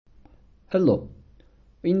Hello,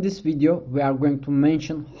 in this video we are going to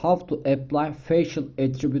mention how to apply facial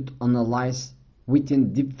attribute analysis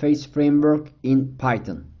within Deepface framework in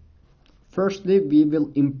Python. Firstly, we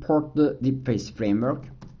will import the Deepface framework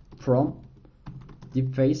from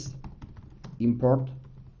Deepface, import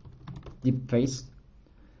Deepface.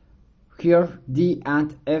 Here D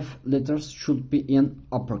and F letters should be in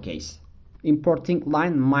uppercase. Importing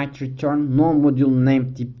line might return no module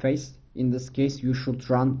named Deepface. In this case, you should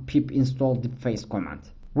run pip install Deepface command.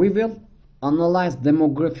 We will analyze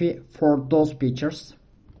demography for those features.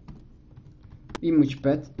 Image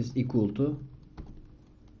path is equal to,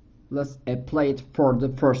 let's apply it for the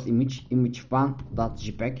first image,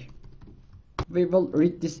 image1.jpg. We will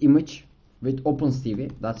read this image with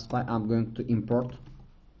OpenCV. That's why I'm going to import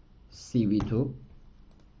cv2,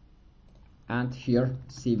 and here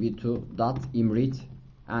cv2.imread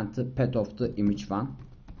and the path of the image1.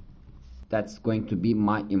 That's going to be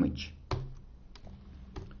my image.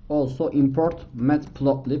 Also import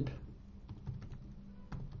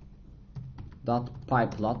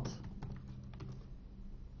matplotlib.pyplot.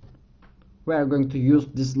 We are going to use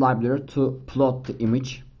this library to plot the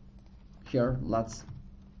image. Here let's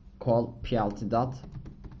call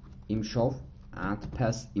plt.imshow and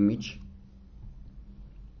pass image.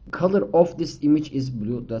 Color of this image is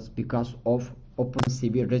blue. That's because of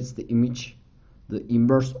OpenCV reads the image the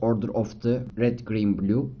inverse order of the red, green,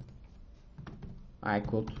 blue. I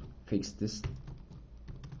could fix this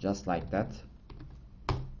just like that.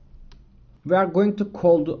 We are going to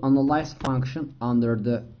call the analyze function under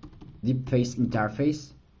the Deepface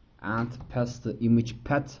interface and pass the image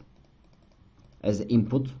path as an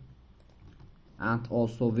input, and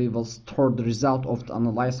also we will store the result of the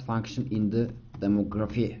analyze function in the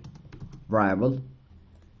demography variable.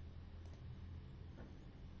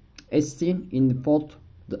 As seen in default,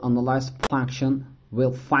 the analyze function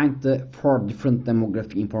will find the 4 different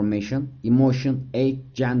demographic information: emotion, age,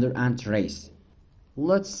 gender, and race.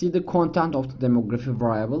 Let's see the content of the demography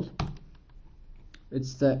variable.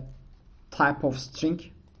 It's the type of string.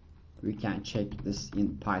 We can check this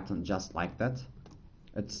in Python just like that.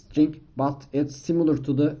 It's string, but it's similar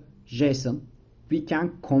to the JSON. We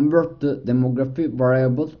can convert the demography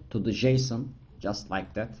variable to the JSON just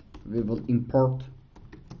like that. We will import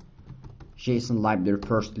JSON library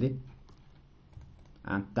firstly,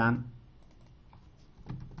 and then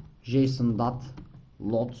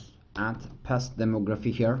JSON.loads and pass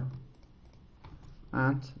demography here,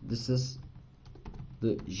 and this is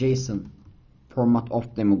the JSON format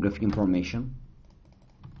of demographic information.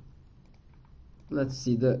 Let's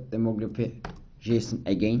see the demography JSON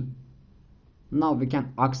again. Now we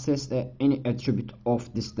can access any attribute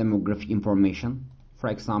of this demographic information. For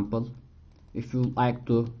example, if you like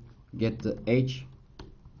to get the age,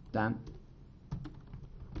 then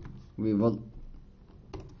we will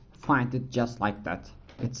find it just like that.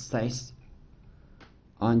 It says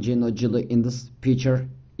Angelina Jolie in this picture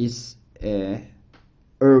is early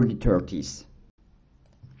 30s.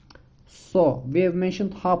 So we have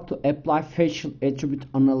mentioned how to apply facial attribute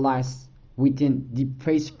analysis within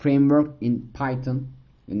Deepface framework in Python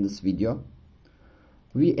in this video.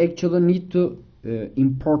 We actually need to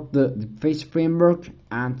import the Deepface framework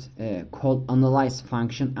and call analyze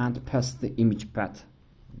function and pass the image path.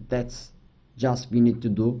 That's just we need to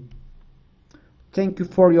do. Thank you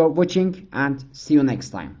for your watching and see you next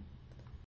time.